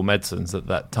actual medicines at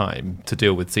that time to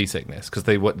deal with seasickness, because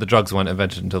the drugs weren't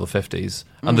invented until the 50s,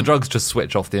 and the drugs just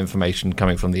switch off the information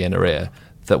coming from the inner ear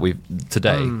that we've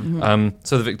today.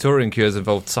 So the Victorian cures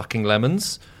involved sucking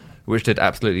lemons, which did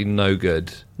absolutely no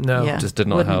good. No. Yeah. Just did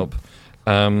not Wouldn't. help.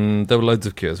 There were loads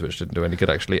of cures which didn't do any good,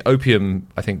 actually. Opium,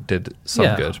 I think, did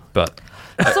some good, but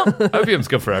opium's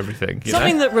good for everything.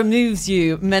 Something that removes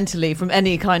you mentally from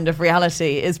any kind of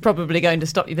reality is probably going to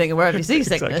stop you being aware of your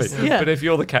seasickness. Exactly. Yeah. But if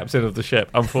you're the captain of the ship,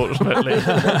 unfortunately...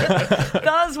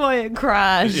 That's why it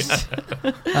crashed.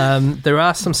 There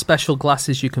are some special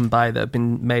glasses you can buy that have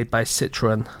been made by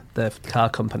Citroën, the car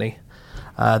company.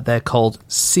 They're called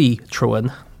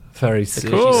Citroën. Very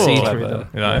Cool. See through them.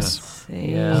 Nice.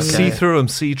 Yeah, okay. See through them,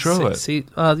 see through it. See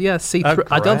through.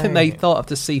 I don't think they thought of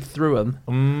the see through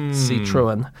them. See through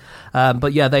them.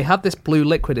 But yeah, they have this blue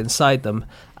liquid inside them,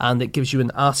 and it gives you an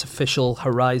artificial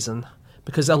horizon.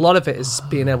 Because a lot of it is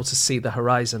being able to see the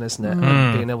horizon, isn't it?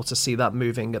 And being able to see that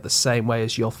moving at the same way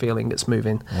as you're feeling it's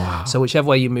moving. Wow. So whichever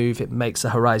way you move, it makes the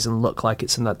horizon look like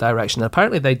it's in that direction. And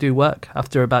apparently they do work.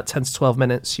 After about 10 to 12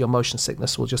 minutes, your motion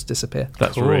sickness will just disappear.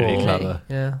 That's Cool. really clever.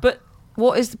 Yeah. But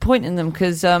what is the point in them?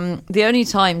 Because the only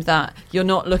time that you're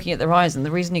not looking at the horizon, the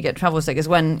reason you get travel sick is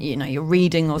when you're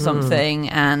reading or something,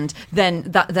 and then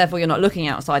therefore you're not looking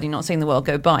outside, you're not seeing the world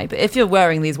go by. But if you're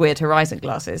wearing these weird horizon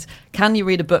glasses, can you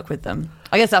read a book with them?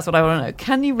 I guess that's what I want to know.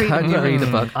 Can you read a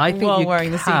book? I think while you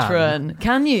wearing the Citroën?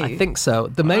 Can you? I think so.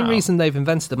 The main reason they've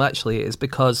invented them actually is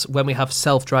because when we have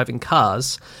self-driving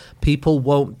cars, people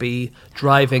won't be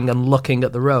driving and looking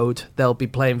at the road. They'll be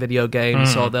playing video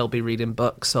games or they'll be reading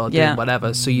books or doing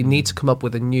whatever. So you need to come up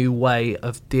with a new way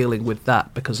of dealing with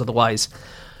that, because otherwise,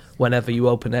 whenever you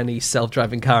open any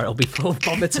self-driving car, it'll be full of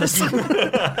vomiters.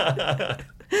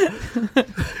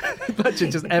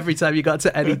 Imagine just every time you got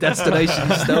to any destination, you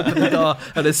just open the door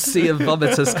and a sea of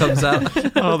vomiters comes out.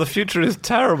 Oh, the future is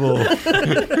terrible.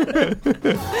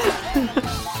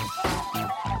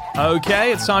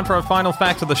 Okay, it's time for our final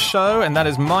fact of the show, and that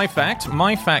is my fact.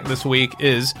 My fact this week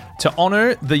is to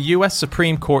honor the U.S.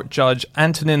 Supreme Court Judge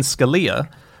Antonin Scalia,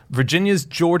 Virginia's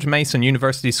George Mason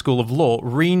University School of Law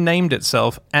renamed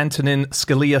itself Antonin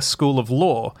Scalia School of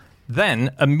Law, then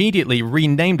immediately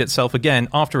renamed itself again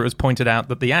after it was pointed out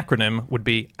that the acronym would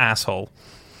be asshole.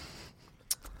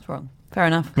 That's wrong. Fair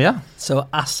enough. Yeah. So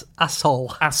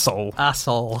asshole. Asshole.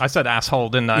 Asshole. I said asshole,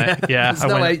 didn't I? Yeah. There's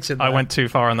no H in I there. went too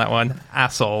far on that one.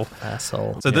 Asshole.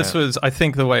 Asshole. So this was, I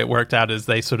think the way it worked out is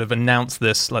they sort of announced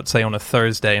this, let's say, on a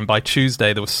Thursday, and by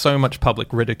Tuesday there was so much public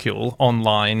ridicule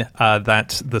online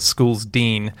that the school's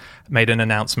dean made an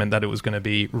announcement that it was going to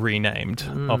be renamed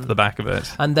off the back of it.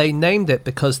 And they named it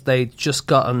because they'd just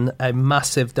gotten a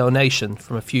massive donation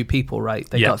from a few people, right?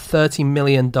 They got $30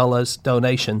 million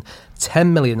donation.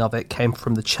 10 million of it came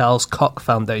from the Charles Koch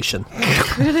Foundation.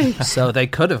 Really? So they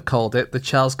could have called it the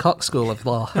Charles Koch School of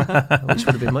Law, which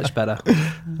would have been much better.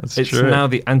 It's now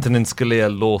the Antonin Scalia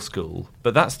Law School,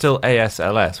 but that's still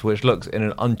ASLS, which looks in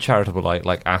an uncharitable light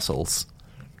like assholes.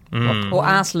 Or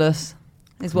assless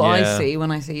is what I see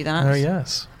when I see that. Oh,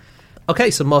 yes.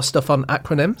 Okay, some more stuff on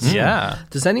acronyms. Yeah.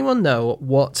 Does anyone know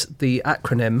what the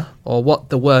acronym or what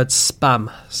the word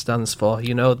spam stands for?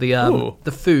 You know,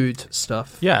 the food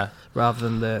stuff. Yeah. Rather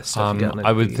than the stuff you get on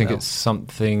I would the think email. it's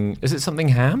something... Is it something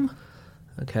ham?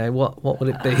 Okay, what would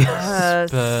it be?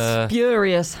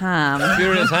 Spurious ham.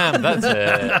 Furious ham, that's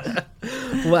it.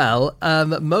 Well,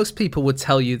 most people would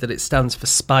tell you that it stands for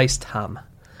spiced ham.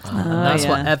 And that's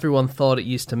what everyone thought it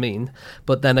used to mean.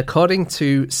 But then according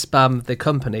to Spam, the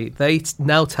company, they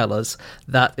now tell us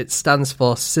that it stands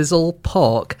for sizzle,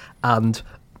 pork, and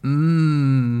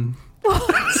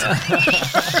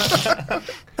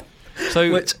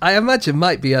So, which I imagine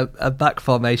might be a back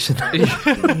formation.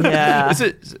 Yeah.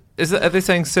 are they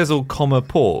saying sizzle, comma,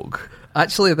 pork?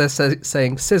 Actually, they're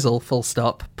saying sizzle, full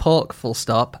stop, pork, full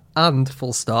stop, and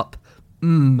full stop,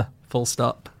 full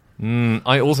stop.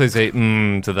 I also say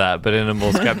to that, but in a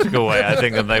more skeptical way, I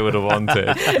think, than they would have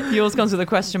wanted. Yours comes with a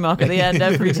question mark at the end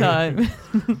every time.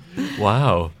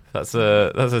 Wow, that's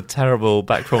a terrible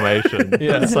back formation.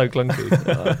 Yeah, it's so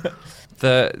clunky.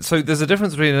 So there's a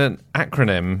difference between an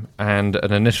acronym and an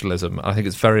initialism. I think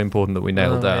it's very important that we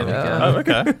nail down. Oh,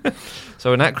 okay.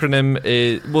 So an acronym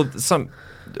is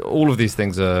all of these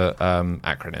things are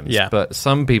acronyms, but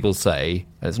some people say,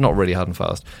 and it's not really hard and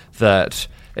fast, that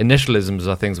initialisms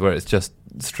are things where it's just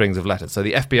strings of letters. So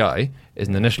the FBI is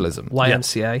an initialism.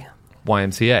 YMCA.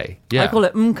 YMCA. Yeah. I call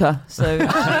it MMCA, so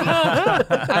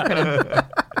acronym.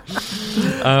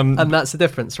 And that's the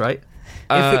difference, right?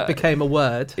 If it became a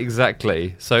word.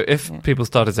 Exactly. So if people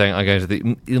started saying, I'm going to the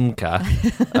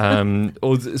IMCA,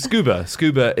 or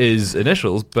scuba is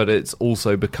initials, but it's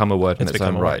also become a word in its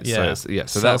own right. Yeah. So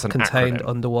that's an Self-contained acronym.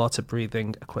 underwater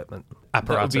breathing equipment.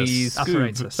 apparatus. That would be Scoob.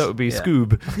 Apparatus. That would be Yeah. Scoob.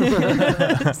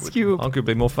 Scoob.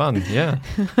 Arguably more fun, yeah.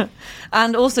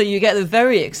 And also, you get the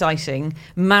very exciting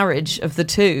marriage of the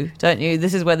two, don't you?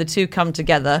 This is where the two come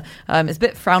together. It's a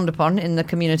bit frowned upon in the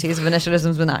communities of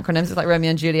initialisms and acronyms. It's like Romeo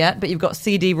and Juliet, but you've got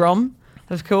CD-ROM,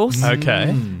 of course.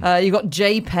 Okay. You've got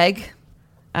JPEG.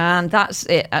 And that's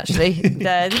it, actually.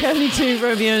 They're the only two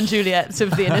Romeo and Juliets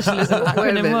of the initialism Wait a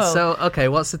acronym minute. world. So, okay,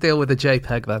 what's the deal with the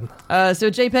JPEG then? So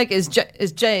a JPEG is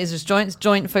just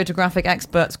Joint Photographic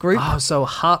Experts Group. Oh, so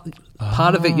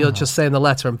part of it you're just saying the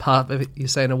letter and part of it you're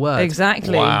saying a word.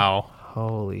 Exactly. Wow.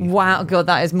 Holy. Wow, God,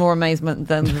 that is more amazement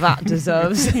than that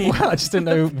deserves. Wow, I just didn't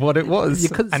know what it was. You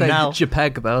couldn't And say now-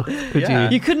 JPEG though, could Yeah.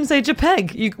 you? You couldn't say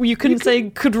JPEG. You couldn't say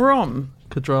CUDROM.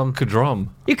 Kudrom. Kadrom.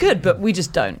 You could, but we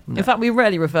just don't. In fact, we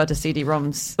rarely refer to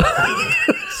CD-ROMs.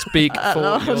 Speak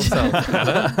for yourself.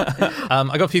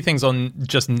 I got a few things on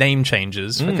just name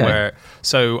changes. One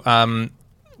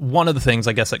of the things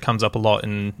I guess that comes up a lot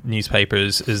in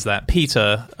newspapers is that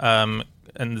PETA,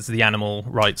 and this is the animal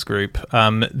rights group,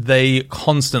 they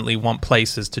constantly want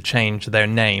places to change their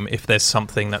name if there's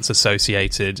something that's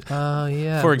associated. Oh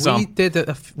yeah. For example-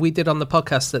 we did on the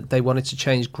podcast that they wanted to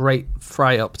change Great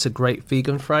Fry Up to Great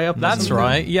Vegan Fry Up. or That's something.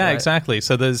 right. Yeah, Right. exactly.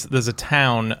 So there's a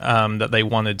town that they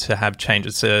wanted to have changed.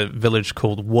 It's a village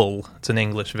called Wool. It's an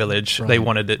English village. They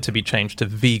wanted it to be changed to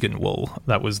Vegan Wool.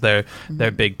 That was their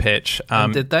big pitch.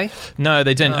 And did they? No,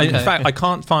 they didn't. Okay. In fact, I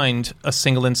can't find a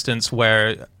single instance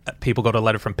where people got a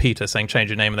letter from PETA saying change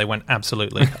your name, and they went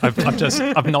absolutely.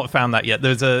 I've not found that yet.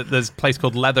 There's a place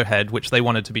called Leatherhead, which they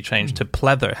wanted to be changed to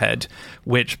Pleatherhead,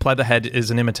 which Pleatherhead is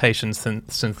an imitation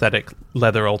synthetic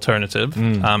leather alternative.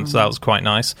 So that was quite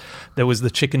nice. There was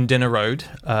the Chicken Dinner Road,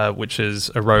 which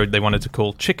is a road they wanted to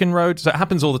call Chicken Road. So it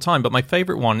happens all the time, but my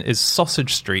favorite one is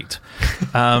Sausage Street.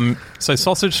 So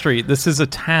Sausage Street, this is a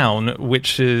town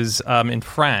which is in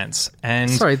France,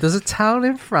 and Sorry, there's a town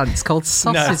in France called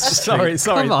Sausage Street.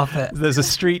 sorry. Come off it. There's a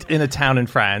street in a town in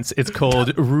France. It's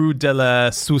called Rue de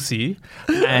la Souci,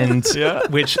 and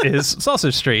which is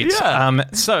Sausage Street. Yeah.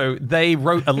 So they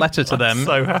wrote a letter to them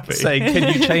so happy. saying,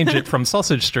 can you change it from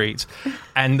Sausage Street?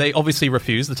 And they obviously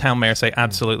refused. The town mayor say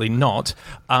absolutely not.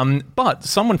 But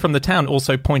someone from the town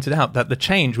also pointed out that the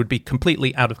change would be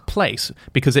completely out of place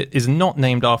because it is not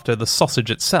named after the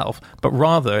sausage itself, but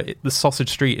rather the Sausage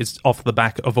Street is off the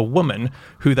back of a woman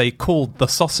who they called the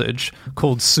sausage,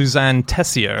 called Suzanne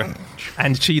Tessier,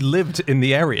 and she lived in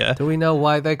the area. Do we know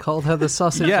why they called her the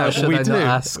sausage? Yeah, or should we I do. not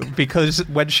ask? Because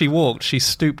when she walked, she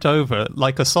stooped over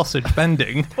like a sausage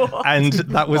bending, and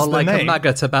that was Or the like name. a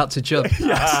maggot about to jump.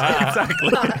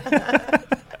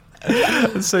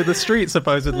 So the street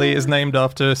supposedly is named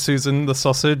after Susan the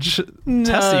Sausage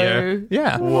Tessier.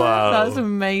 Yeah. Wow. That's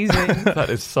amazing.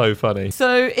 That is so funny.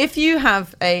 So if you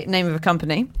have a name of a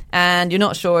company and you're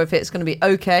not sure if it's going to be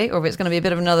okay or if it's going to be a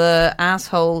bit of another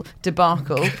asshole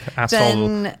debacle,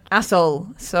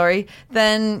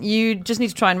 then you just need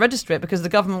to try and register it because the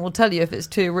government will tell you if it's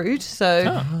too rude.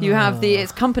 So you have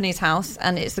it's Companies House,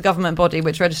 and it's the government body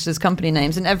which registers company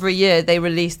names, and every year they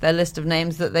release their list of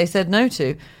names that they said no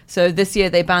to. So this year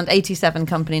they banned 87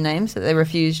 company names that they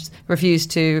refused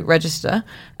to register,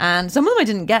 and some of them I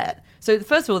didn't get. So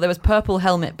first of all, there was Purple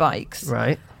Helmet Bikes,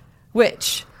 Right.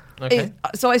 which Okay.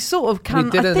 so I sort of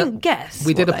guess.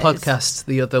 We did a what that is. podcast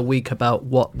the other week about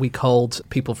what we called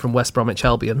people from West Bromwich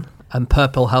Albion, and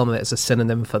Purple Helmet is a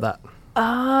synonym for that.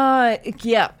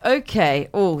 Yeah, okay.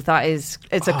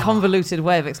 It's a convoluted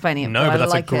way of explaining it. No, but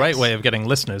that's I like a great it. way of getting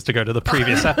listeners to go to the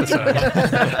previous episode.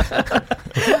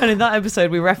 And in that episode,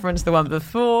 we referenced the one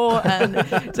before, and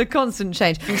it's a constant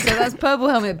change. So that's Purple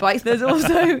Helmet Bikes. There's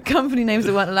also company names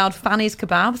that weren't allowed. Fanny's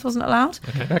Kebabs wasn't allowed.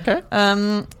 Okay.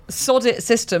 Sodit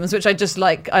Systems, which I just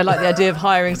like. I like the idea of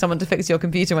hiring someone to fix your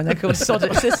computer when they're called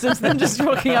Sodit Systems, then just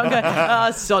walking out and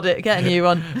going, sod it, get a new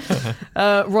one.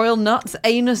 Royal Nuts,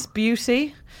 Anus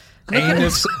Beauty.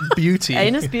 Anus Beauty.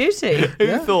 Anus Beauty.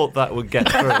 Who thought that would get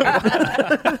through?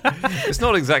 It's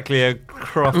not exactly a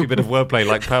crafty bit of wordplay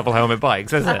like Purple Helmet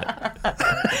Bikes, is it?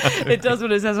 It does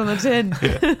what it says on the tin.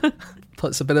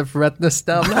 Puts a bit of redness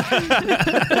down there.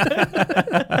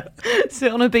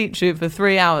 Sit on a beetroot for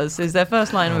 3 hours is their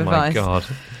first line of Oh my advice. God.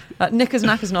 Knickers,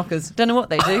 knackers, knockers. Don't know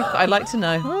what they do. I'd like to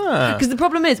know. Because the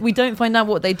problem is we don't find out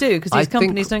what they do because I these think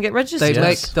companies don't get registered.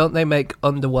 Don't they make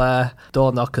underwear,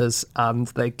 door knockers, and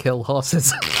they kill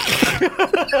horses?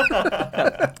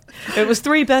 It was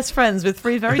 3 best friends with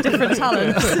 3 very different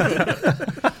talents.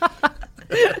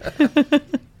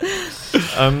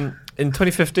 In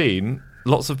 2015,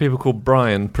 lots of people called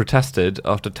Brian protested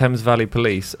after Thames Valley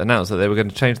Police announced that they were going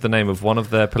to change the name of one of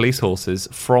their police horses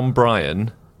from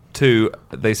Brian 2,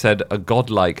 they said a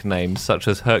godlike name such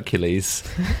as Hercules.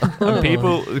 And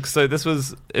people, so this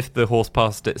was if the horse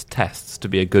passed its tests to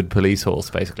be a good police horse,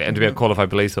 basically, and to be a qualified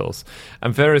police horse.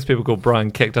 And various people called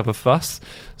Brian kicked up a fuss.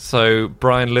 So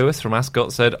Brian Lewis from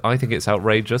Ascot said, I think it's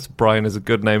outrageous. Brian is a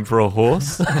good name for a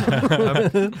horse.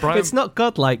 Brian, It's not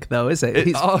godlike, though, is it?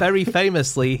 He's very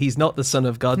famously, he's not the son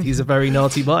of God. He's a very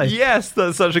naughty boy. Yes,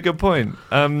 that's such a good point.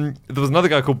 There was another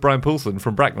guy called Brian Poulsen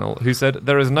from Bracknell who said,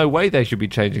 there is no way they should be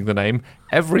changing the name.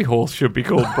 Every horse should be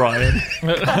called Brian.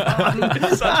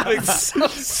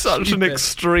 Such an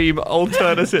extreme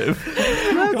alternative.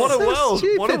 What a world.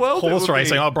 stupid. What a world. Horse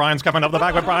racing. Oh, Brian's coming up the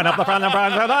back with Brian up the front, and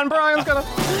Brian's gonna...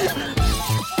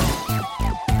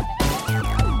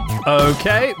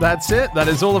 Okay, that's it. That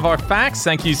is all of our facts.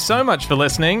 Thank you so much for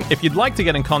listening. If you'd like to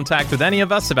get in contact with any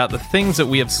of us about the things that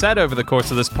we have said over the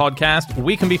course of this podcast,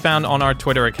 we can be found on our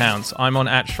Twitter accounts. I'm on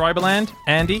 @Schreiberland,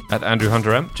 Andy, At Andrew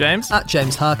Hunter M. James,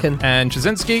 James Harkin. and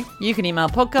Jasinski. You can email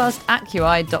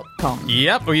podcast@qi.com.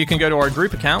 Yep, or you can go to our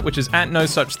group account, which is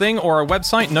 @NoSuchThing, or our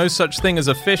website,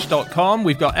 nosuchthingasafish.com.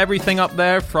 We've got everything up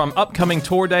there from upcoming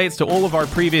tour dates to all of our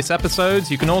previous episodes.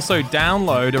 You can also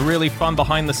download a really fun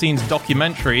behind-the-scenes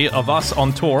documentary of us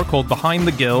on tour called Behind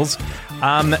the Gills,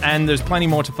 and there's plenty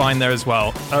more to find there as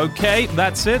well. Okay,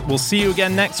 that's it. We'll see you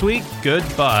again next week.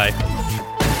 Goodbye.